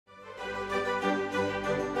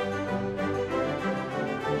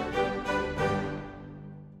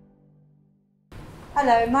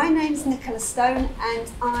Hello, my name's Nicola Stone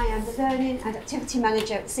and I am the Learning and Activity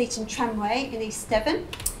Manager at Seaton Tramway in East Devon,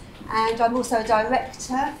 and I'm also a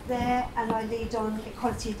director there and I lead on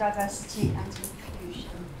equality, diversity and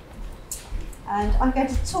inclusion. And I'm going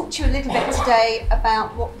to talk to you a little bit today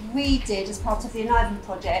about what we did as part of the ENLIVEN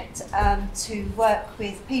Project to work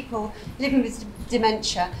with people living with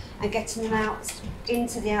dementia and getting them out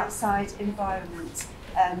into the outside environment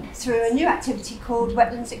through a new activity called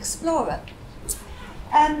Wetlands Explorer.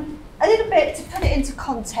 A little bit to put it into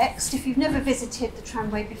context, if you've never visited the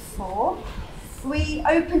tramway before, we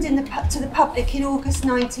opened to the public in August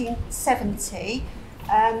 1970.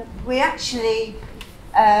 We actually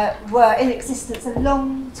were in existence a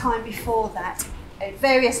long time before that at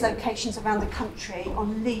various locations around the country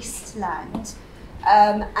on leased land,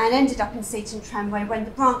 and ended up in Seaton Tramway when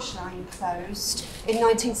the branch line closed in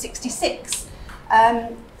 1966.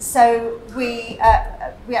 So we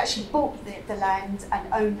actually bought the land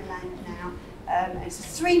and own the land now. It's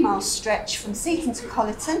a 3-mile stretch from Seaton to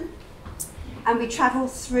Colleton, and we travel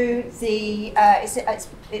through the,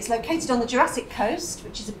 it's located on the Jurassic Coast,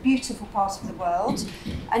 which is a beautiful part of the world,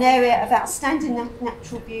 an area of outstanding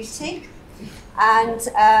natural beauty, and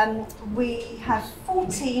we have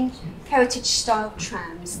 14 heritage-style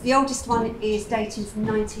trams. The oldest one is dating from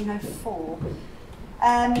 1904.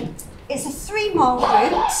 It's a 3-mile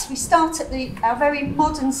route. We start at our very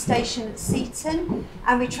modern station at Seaton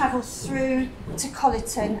and we travel through to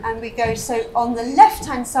Colleton, and we go, so on the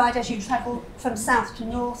left-hand side as you travel from south to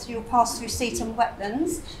north you'll pass through Seaton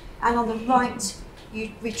Wetlands, and on the right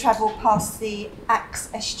we travel past the Axe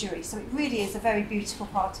Estuary. So it really is a very beautiful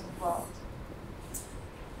part of the world.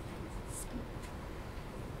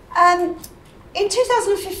 In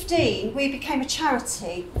 2015, we became a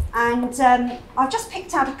charity, and I've just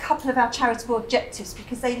picked out a couple of our charitable objectives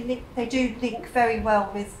because they do link very well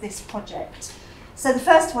with this project. So the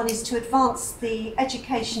first one is to advance the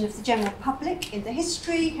education of the general public in the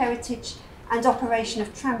history, heritage and operation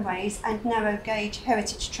of tramways and narrow gauge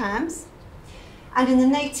heritage trams, and in the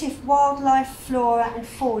native wildlife, flora and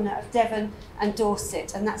fauna of Devon and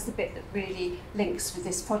Dorset, and that's the bit that really links with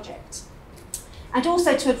this project. And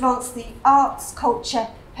also to advance the arts, culture,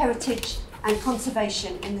 heritage and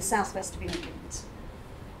conservation in the southwest of England.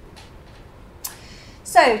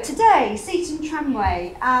 So today, Seaton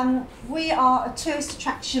Tramway, we are a tourist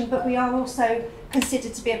attraction, but we are also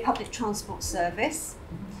considered to be a public transport service.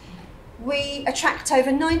 We attract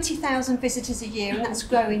over 90,000 visitors a year, and that's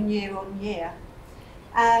growing year on year.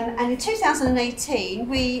 And in 2018,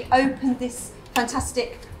 we opened this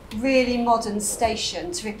fantastic, really modern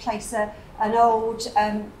station to replace an old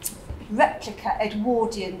replica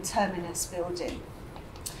Edwardian terminus building.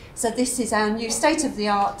 So this is our new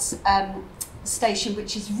state-of-the-art station,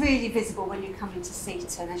 which is really visible when you come into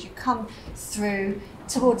Seaton. As you come through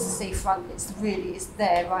towards the seafront, it's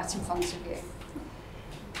there right in front of you.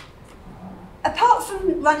 Apart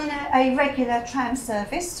from running a regular tram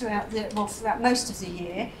service throughout most of the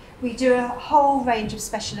year, we do a whole range of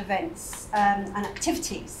special events and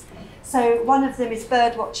activities. So one of them is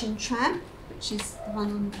bird watching tram, which is the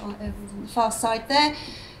one over on the far side there.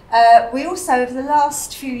 We also, over the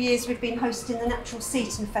last few years, we've been hosting the Natural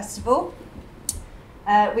Seaton Festival,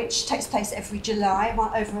 which takes place every July,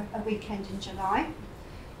 over a weekend in July.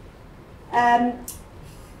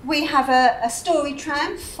 We have a story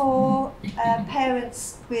tram for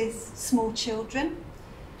parents with small children.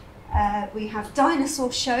 We have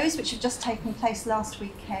dinosaur shows, which have just taken place last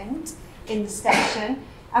weekend in the station.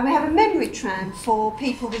 And we have a memory tram for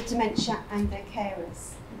people with dementia and their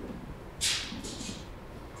carers.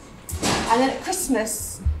 And then at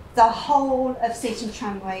Christmas, the whole of Seaton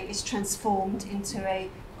Tramway is transformed into a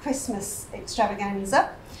Christmas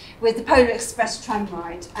extravaganza with the Polar Express tram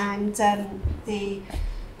ride, and the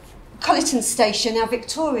Colleton station, our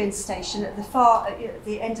Victorian station at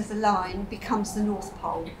the end of the line, becomes the North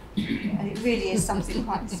Pole, and it really is something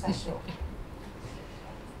quite special.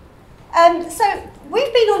 So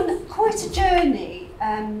we've been on quite a journey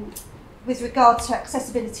with regard to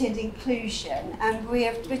accessibility and inclusion, and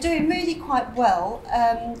we're doing really quite well,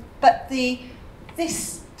 but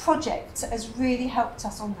this project has really helped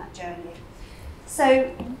us on that journey.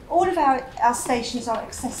 So all of our stations are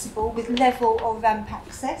accessible with level or ramp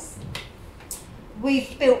access.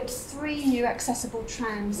 We've built 3 new accessible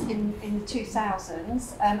trams in the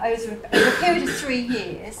 2000s over a period of 3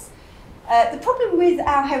 years. The problem with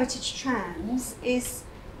our heritage trams is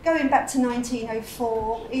going back to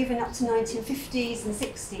 1904, even up to 1950s and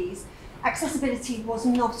 60s, accessibility was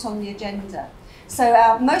not on the agenda.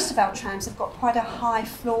 So most of our trams have got quite a high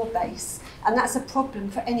floor base, and that's a problem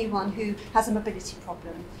for anyone who has a mobility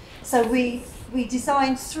problem. So we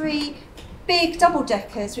designed 3 big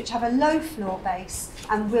double-deckers which have a low floor base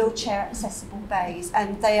and wheelchair accessible bays,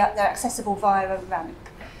 and they're accessible via a ramp.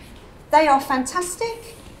 They are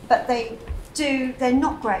fantastic, but they're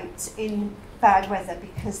not great in bad weather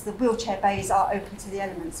because the wheelchair bays are open to the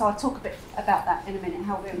elements. So I'll talk a bit about that in a minute,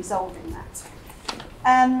 how we're resolving that.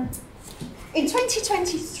 In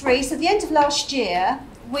 2023, so the end of last year,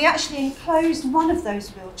 we actually enclosed one of those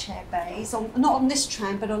wheelchair bays, not on this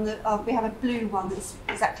tram, but on we have a blue one that's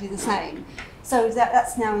exactly the same. So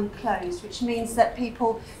that's now enclosed, which means that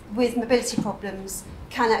people with mobility problems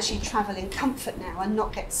can actually travel in comfort now and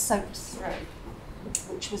not get soaked through,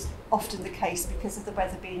 which was often the case because of the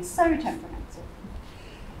weather being so temperamental.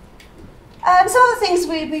 Some other things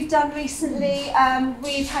we've done recently,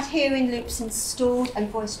 we've had hearing loops installed and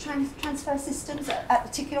voice transfer systems at the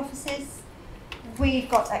ticket offices. We've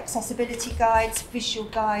got accessibility guides, visual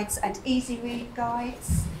guides and easy read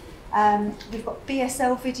guides. We've got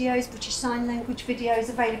BSL videos, British Sign Language videos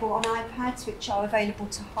available on iPads, which are available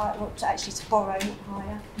to hire, or to borrow, not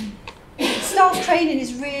hire. Staff training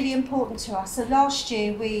is really important to us. So last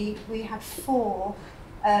year we had 4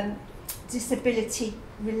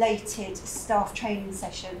 disability-related staff training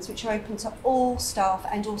sessions, which are open to all staff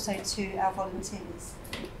and also to our volunteers.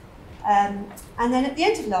 And then at the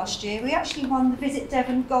end of last year, we actually won the Visit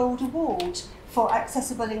Devon Gold Award for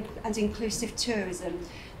accessible and inclusive tourism.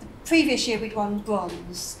 The previous year we'd won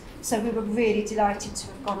bronze, so we were really delighted to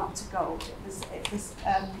have gone up to gold. It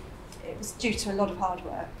was due to a lot of hard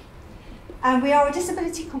work. And we are a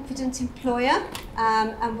disability confident employer,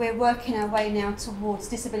 and we're working our way now towards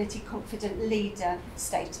disability confident leader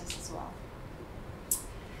status as well.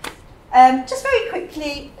 Just very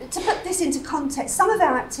quickly, to put this into context, some of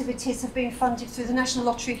our activities have been funded through the National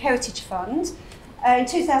Lottery Heritage Fund. In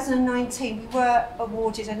 2019, we were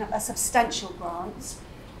awarded a substantial grant,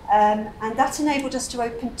 and that enabled us to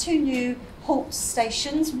open 2 new halt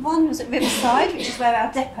stations. One was at Riverside, which is where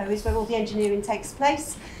our depot is, where all the engineering takes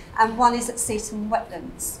place, and one is at Seaton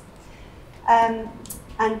Wetlands. And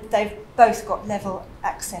they've both got level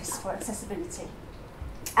access for accessibility.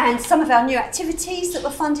 And some of our new activities that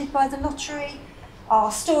were funded by the lottery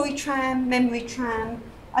are story tram, memory tram,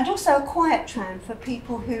 and also a quiet tram for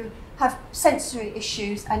people who have sensory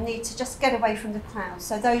issues and need to just get away from the crowd.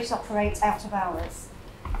 So those operate out of hours.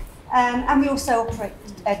 And we also operate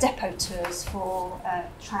depot tours for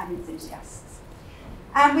tram enthusiasts.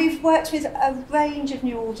 And we've worked with a range of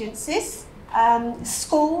new audiences,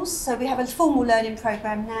 schools, so we have a formal learning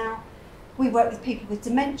programme now. We work with people with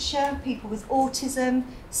dementia, people with autism,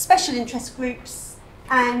 special interest groups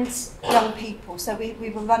and young people. So we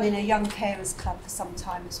were running a young carers club for some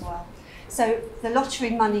time as well. So the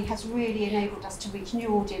lottery money has really enabled us to reach new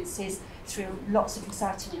audiences through lots of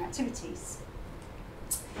exciting new activities.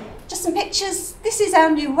 Just some pictures. This is our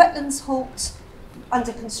new wetlands halt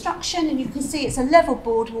under construction, and you can see it's a level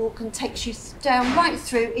boardwalk and takes you down right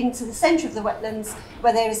through into the centre of the wetlands,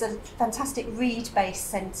 where there is a fantastic reed-based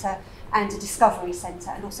centre and a discovery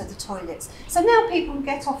centre, and also the toilets. So now people can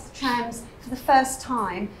get off the trams for the first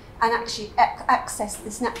time and actually access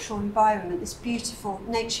this natural environment, this beautiful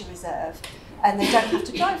nature reserve, and they don't have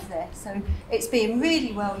to drive there. So it's being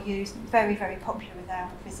really well used, very, very popular with our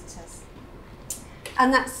visitors.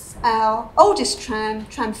 And that's our oldest tram,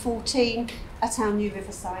 tram 14, at our new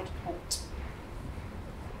Riverside port.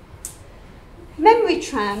 Memory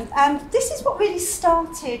tram, this is what really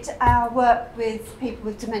started our work with people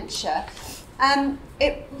with dementia.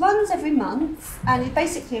 It runs every month, and it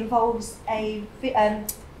basically involves a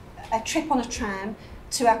trip on a tram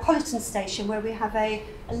to our Colleton station, where we have a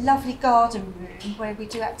lovely garden room where we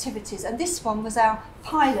do activities. And this one was our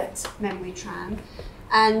pilot memory tram,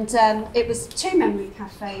 and it was 2 memory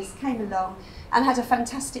cafes came along and had a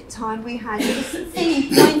fantastic time. We had this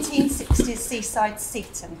themed 1960s seaside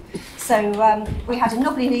Seaton. So we had a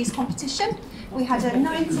knobbly knees competition, we had a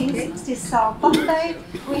 1960s style buffet,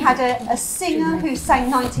 we had a singer who sang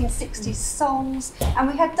 1960s songs, and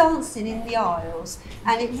we had dancing in the aisles,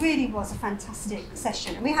 and it really was a fantastic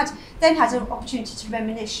session. And we then had an opportunity to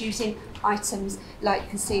reminisce using items like you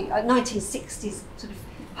can see 1960s sort of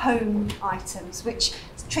home items, which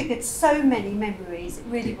triggered so many memories. It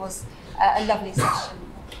really was a lovely session.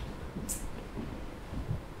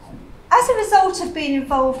 As a result of being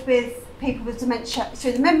involved with people with dementia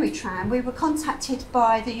through the memory tram, we were contacted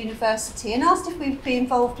by the university and asked if we'd be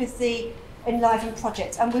involved with the ENLIVEN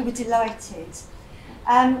Project, and we were delighted.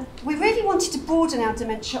 We really wanted to broaden our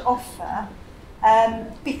dementia offer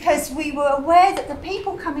because we were aware that the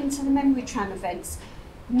people coming to the memory tram events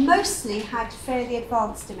mostly had fairly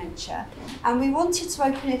advanced dementia, and we wanted to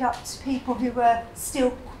open it up to people who were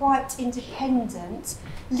still quite independent,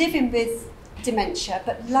 living with dementia,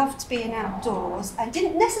 but loved being outdoors and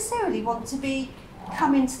didn't necessarily want to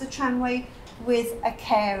come into the tramway with a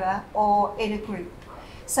carer or in a group.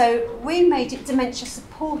 So we made it dementia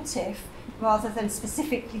supportive rather than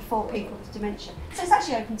specifically for people with dementia. So it's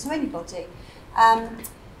actually open to anybody.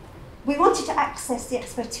 We wanted to access the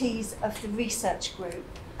expertise of the research group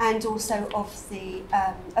and also of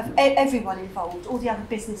everyone involved, all the other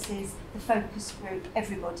businesses, the focus group,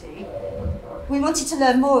 everybody. We wanted to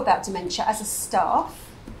learn more about dementia as a staff,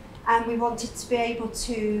 and we wanted to be able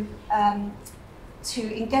to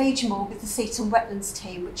engage more with the Seaton Wetlands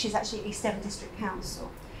team, which is actually East Devon District Council.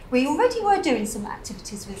 We already were doing some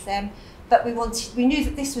activities with them, but we knew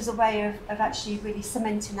that this was a way of actually really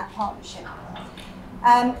cementing that partnership.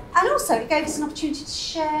 And also it gave us an opportunity to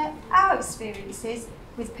share our experiences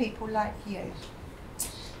with people like you.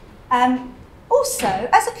 Also,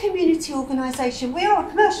 as a community organisation, we are a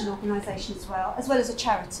commercial organisation as well as a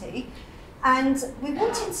charity, and we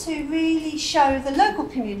wanted to really show the local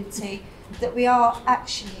community that we are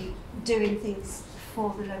actually doing things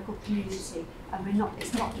for the local community, and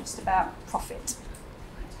it's not just about profit.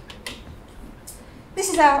 This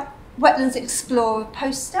is our Wetlands Explorer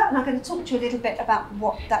poster, and I'm going to talk to you a little bit about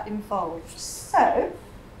what that involves. So,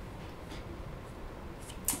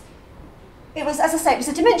 it was, as I say, it was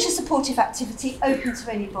a dementia supportive activity open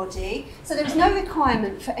to anybody, so there was no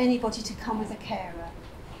requirement for anybody to come with a carer.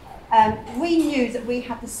 We knew that we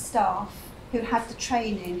had the staff who had the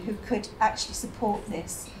training who could actually support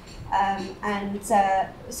this,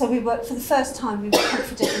 so we were, for the first time, we were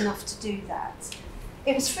confident enough to do that.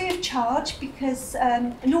 It was free of charge because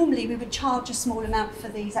normally we would charge a small amount for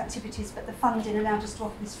these activities, but the funding allowed us to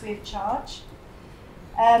offer this free of charge.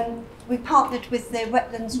 We partnered with the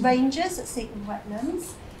Wetlands Rangers at Seaton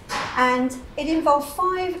Wetlands, and it involved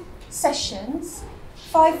 5 sessions,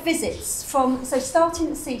 5 visits so starting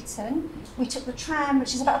at Seaton, we took the tram,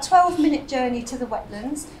 which is about a 12-minute journey to the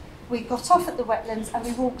wetlands. We got off at the wetlands and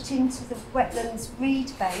we walked into the wetlands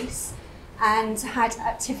reed base and had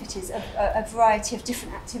activities, a variety of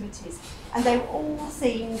different activities. And they were all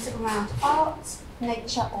themed around art,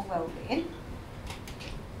 nature or well-being.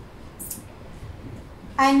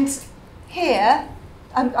 And here,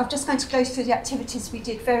 I'm just going to go through the activities we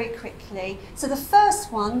did very quickly. So the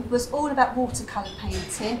first one was all about watercolour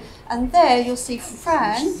painting, and there you'll see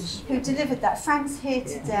Fran, who delivered that. Fran's here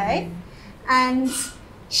today, and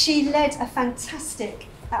she led a fantastic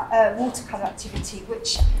watercolour activity,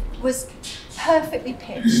 which was perfectly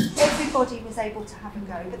pitched. Everybody was able to have a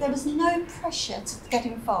go, but there was no pressure to get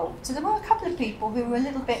involved. So there were a couple of people who were a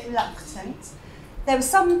little bit reluctant. There were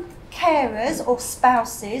some carers or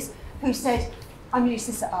spouses who said, I'm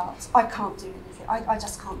useless at art, I can't do anything, I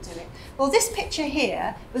just can't do it. Well, this picture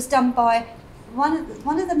here was done by one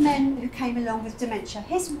of the men who came along with dementia.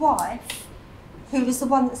 His wife, who was the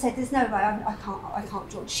one that said, there's no way, I can't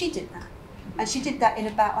draw. She did that, and she did that in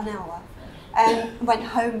about an hour, and went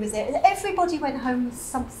home with it. Everybody went home with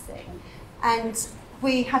something, and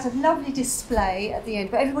we had a lovely display at the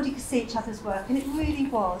end where everybody could see each other's work, and it really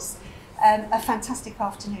was a fantastic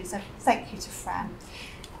afternoon, so thank you to Fran.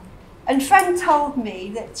 And Fran told me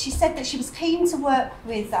that she said that she was keen to work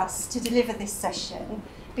with us to deliver this session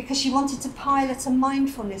because she wanted to pilot a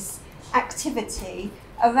mindfulness activity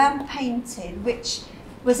around painting, which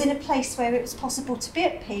was in a place where it was possible to be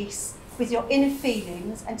at peace with your inner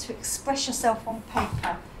feelings and to express yourself on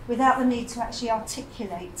paper without the need to actually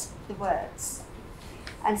articulate the words.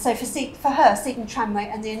 And so for her, Seaton Tramway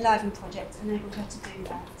and the ENLIVEN Project enabled her to do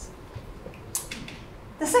that.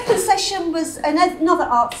 The second session was another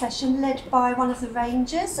art session led by one of the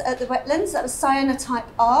rangers at the wetlands. That was cyanotype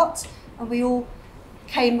art, and we all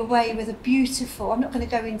came away with a beautiful, I'm not going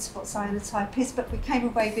to go into what cyanotype is, but we came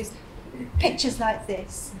away with pictures like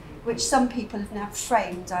this, which some people have now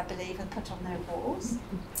framed, I believe, and put on their walls.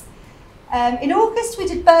 In August we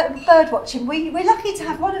did bird watching. We're lucky to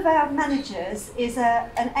have one of our managers is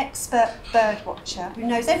an expert bird watcher who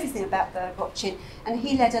knows everything about bird watching, and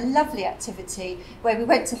he led a lovely activity where we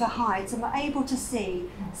went to the hides and were able to see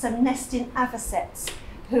some nesting avocets.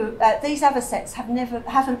 These avocets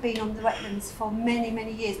haven't been on the wetlands for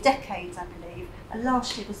many years, decades I believe, and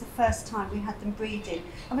last year was the first time we had them breeding,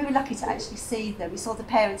 and we were lucky to actually see them. We saw the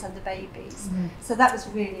parents and the babies, so that was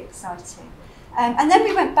really exciting. And then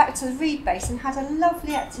we went back to the reed base and had a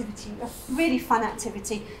lovely activity, a really fun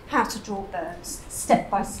activity, how to draw birds, step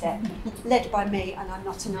by step, led by me, and I'm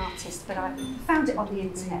not an artist, but I found it on the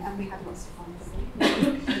internet and we had lots of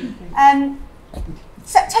fun.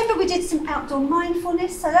 September we did some outdoor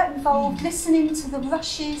mindfulness, so that involved listening to the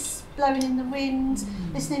rushes blowing in the wind,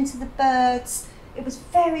 listening to the birds. It was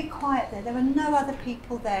very quiet there were no other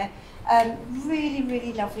people there. Really,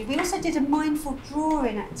 really lovely. We also did a mindful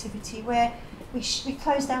drawing activity where we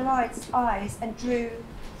closed our eyes and drew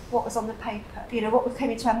what was on the paper, you know, what came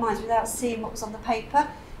into our minds without seeing what was on the paper.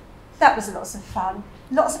 That was lots of fun.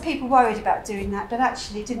 Lots of people worried about doing that, but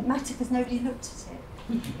actually it didn't matter because nobody looked at it.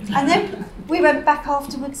 And then we went back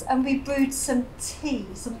afterwards and we brewed some tea,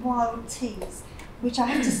 some wild teas, which I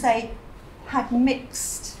have to say had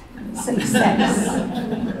mixed success.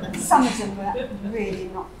 Some of them were really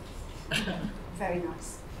not very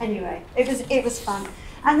nice. Anyway, it was fun.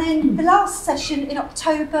 And then the last session in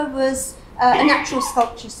October was a natural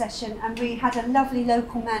sculpture session, and we had a lovely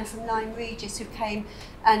local man from Lyme Regis who came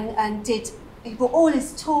and he brought all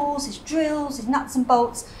his tools, his drills, his nuts and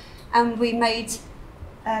bolts, and we made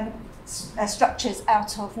structures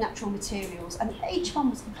out of natural materials, and each one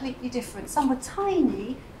was completely different. Some were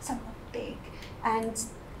tiny, some were big, and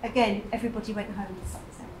again, everybody went home with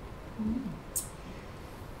something.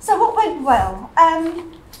 So what went well?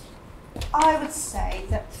 I would say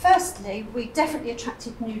that firstly, we definitely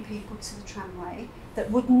attracted new people to the tramway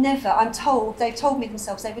that would never, they told me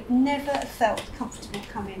themselves, they would never have felt comfortable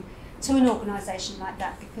coming to an organisation like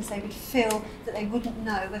that because they would feel that they wouldn't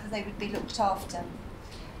know whether they would be looked after.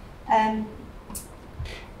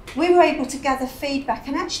 We were able to gather feedback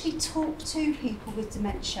and actually talk to people with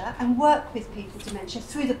dementia and work with people with dementia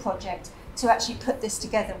through the project to actually put this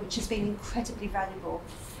together, which has been incredibly valuable.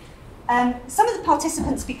 Some of the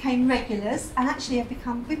participants became regulars and actually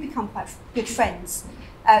we've become quite good friends.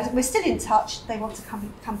 We're still in touch. They want to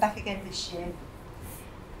come back again this year.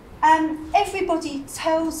 Everybody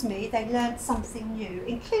tells me they learned something new,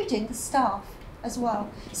 including the staff as well.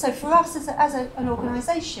 So for us as an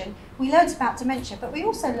organisation, we learned about dementia, but we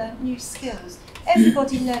also learned new skills.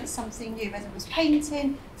 Everybody learned something new, whether it was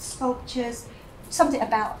painting, sculptures, something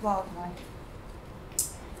about wildlife.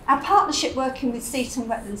 Our partnership working with Seaton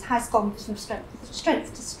Wetlands has gone from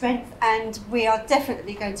strength to strength, and we are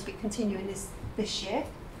definitely going to be continuing this year.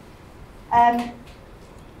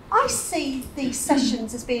 I see these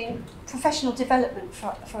sessions as being professional development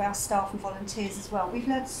for our staff and volunteers as well. We've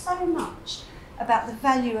learned so much about the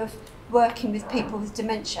value of working with people with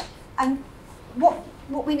dementia and what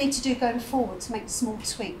we need to do going forward to make small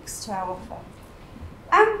tweaks to our offer.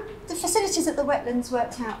 And the facilities at the wetlands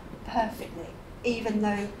worked out perfectly, even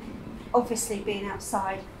though obviously being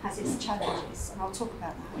outside has its challenges, and I'll talk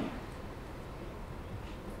about that.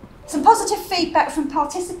 Some positive feedback from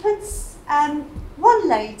participants. One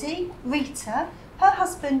lady, Rita, her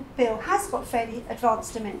husband Bill has got fairly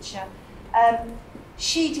advanced dementia.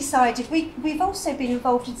 She decided, we've also been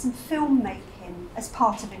involved in some filmmaking as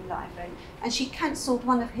part of ENLIVEN, and she cancelled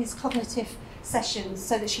one of his cognitive sessions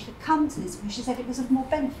so that she could come to this, because she said it was of more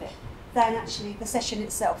benefit than actually the session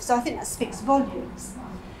itself. So I think that speaks volumes.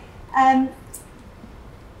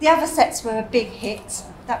 The other sets were a big hit.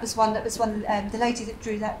 That was one, the lady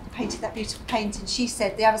that painted that beautiful painting, she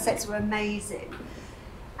said the other sets were amazing.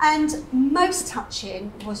 And most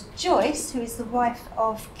touching was Joyce, who is the wife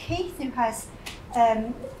of Keith, who has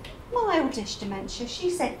mildish dementia. She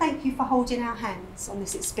said, "Thank you for holding our hands on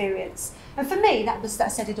this experience." And for me, that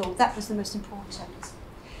said it all. That was the most important.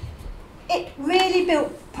 It really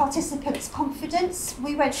built participants' confidence.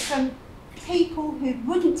 We went from people who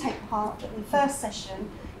wouldn't take part in the first session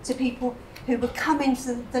to people who were coming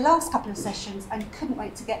to the last couple of sessions and couldn't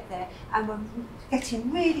wait to get there and were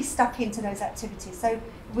getting really stuck into those activities. So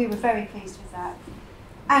we were very pleased with that.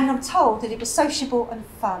 And I'm told that it was sociable and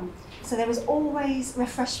fun. So there was always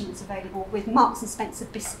refreshments available with Marks and Spencer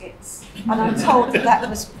biscuits. And I'm told that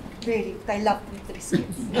was really, they loved the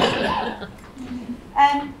biscuits.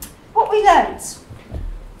 What we learned?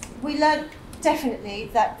 We learned definitely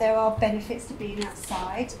that there are benefits to being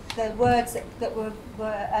outside. The words that were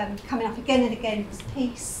coming up again and again was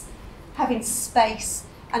peace, having space,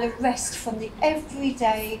 and a rest from the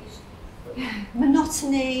everyday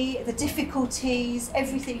monotony, the difficulties,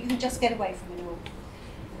 everything. You can just get away from it all.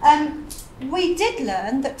 We did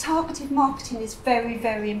learn that targeted marketing is very,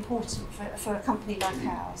 very important for a company like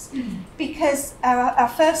ours, because our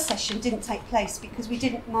first session didn't take place because we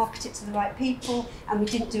didn't market it to the right people and we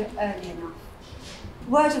didn't do it early enough.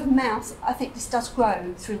 Word of mouth, I think this does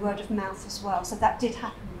grow through word of mouth as well, so that did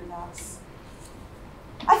happen with us.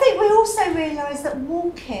 I think we also realised that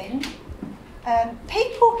walking,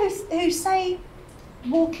 people who say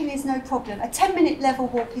walking is no problem, a 10-minute level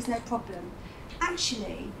walk is no problem,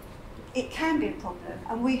 actually it can be a problem,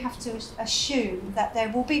 and we have to assume that there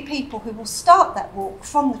will be people who will start that walk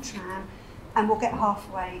from the tram and we'll get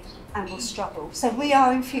halfway and we'll struggle. So we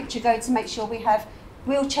are in future going to make sure we have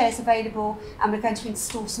wheelchairs available, and we're going to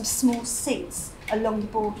install some small seats along the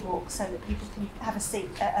boardwalk so that people can have a seat,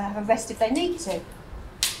 have a rest if they need to.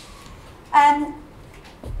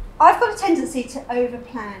 I've got a tendency to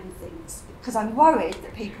over-plan things because I'm worried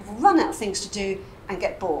that people will run out of things to do and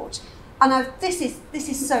get bored. And this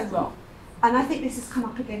is so wrong. And I think this has come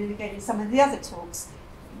up again and again in some of the other talks.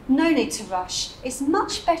 No need to rush. It's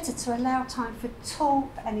much better to allow time for talk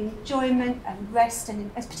and enjoyment and rest,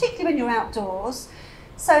 and particularly when you're outdoors.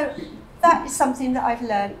 So that is something that I've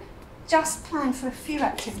learned. Just plan for a few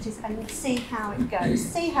activities and see how it goes,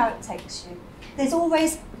 see how it takes you. There's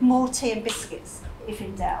always more tea and biscuits, if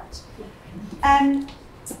in doubt.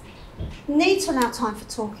 Need to allow time for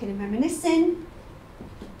talking and reminiscing.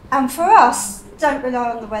 And for us, don't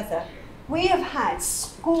rely on the weather. We have had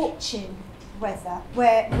scorching weather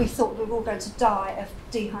where we thought we were all going to die of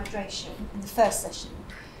dehydration in the first session,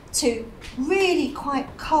 to really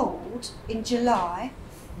quite cold in July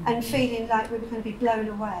and feeling like we were going to be blown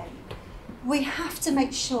away. We have to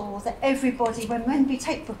make sure that everybody, when we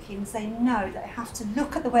take bookings, they know that they have to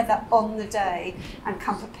look at the weather on the day and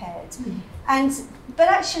come prepared. But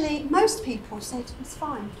actually, most people said it's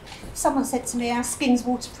fine. Someone said to me, our skin's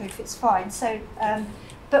waterproof, it's fine. So,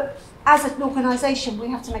 but as an organisation, we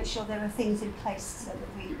have to make sure there are things in place so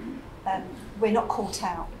that we're not caught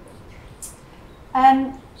out.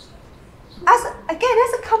 As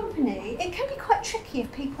a company, it can be quite tricky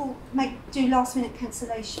if people do last-minute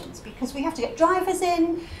cancellations, because we have to get drivers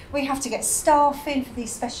in, we have to get staff in for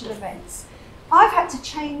these special events. I've had to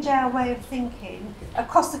change our way of thinking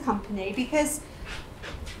across the company because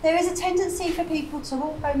there is a tendency for people to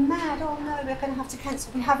all go mad. Oh no, we're going to have to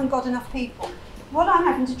cancel, we haven't got enough people. What I'm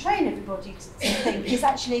having to train everybody to think is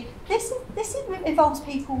actually this involves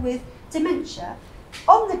people with dementia.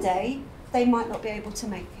 On the day, they might not be able to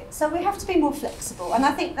make it. So we have to be more flexible. And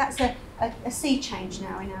I think that's a sea change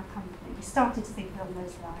now in our company. We're starting to think along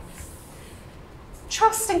those lines.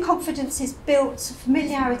 Trust and confidence is built,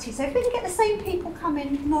 familiarity. So if we can get the same people come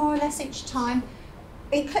in more or less each time,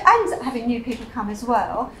 and having new people come as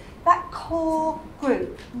well, that core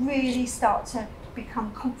group really start to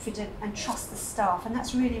become confident and trust the staff. And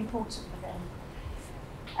that's really important for them.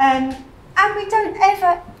 And we don't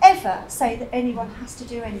ever say that anyone has to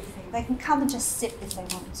do anything. They can come and just sit if they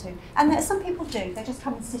want to. And some people do, they just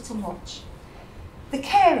come and sit and watch. The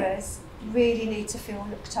carers really need to feel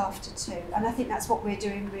looked after too. And I think that's what we're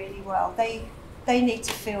doing really well. They need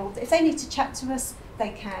to feel, if they need to chat to us, they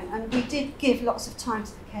can. And we did give lots of time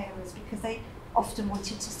to the carers because they often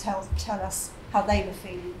wanted to tell us how they were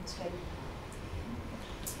feeling too.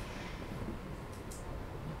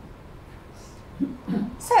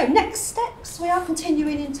 So next steps, we are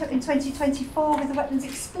continuing in 2024 with the Wetlands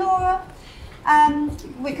Explorer.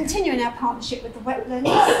 We're continuing our partnership with the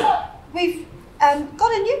Wetlands. We've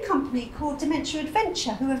got a new company called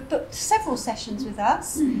Dementia-Adventure who have booked several sessions with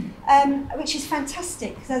us, which is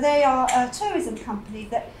fantastic. So they are a tourism company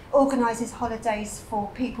that organises holidays for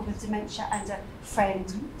people with dementia and a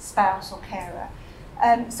friend, spouse or carer.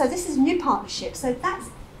 So this is a new partnership. So that's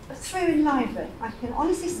through ENLIVEN. I can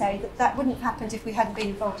honestly say that that wouldn't have happened if we hadn't been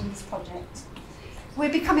involved in this project.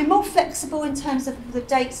 We're becoming more flexible in terms of the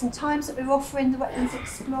dates and times that we're offering the Wetlands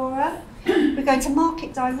Explorer. We're going to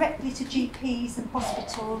market directly to GPs and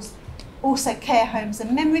hospitals, also care homes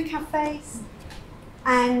and memory cafes.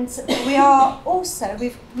 And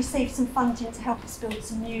we've received some funding to help us build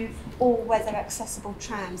some new all-weather accessible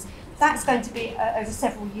trams. That's going to be over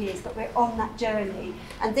several years, but we're on that journey.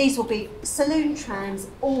 And these will be saloon trams,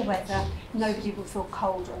 all-weather. Nobody will feel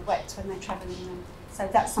cold or wet when they're travelling them. So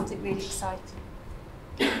that's something really exciting.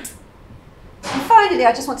 And finally,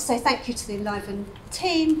 I just want to say thank you to the ENLIVEN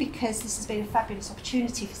team, because this has been a fabulous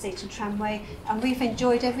opportunity for Seaton Tramway, and we've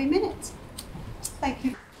enjoyed every minute. Thank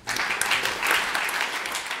you.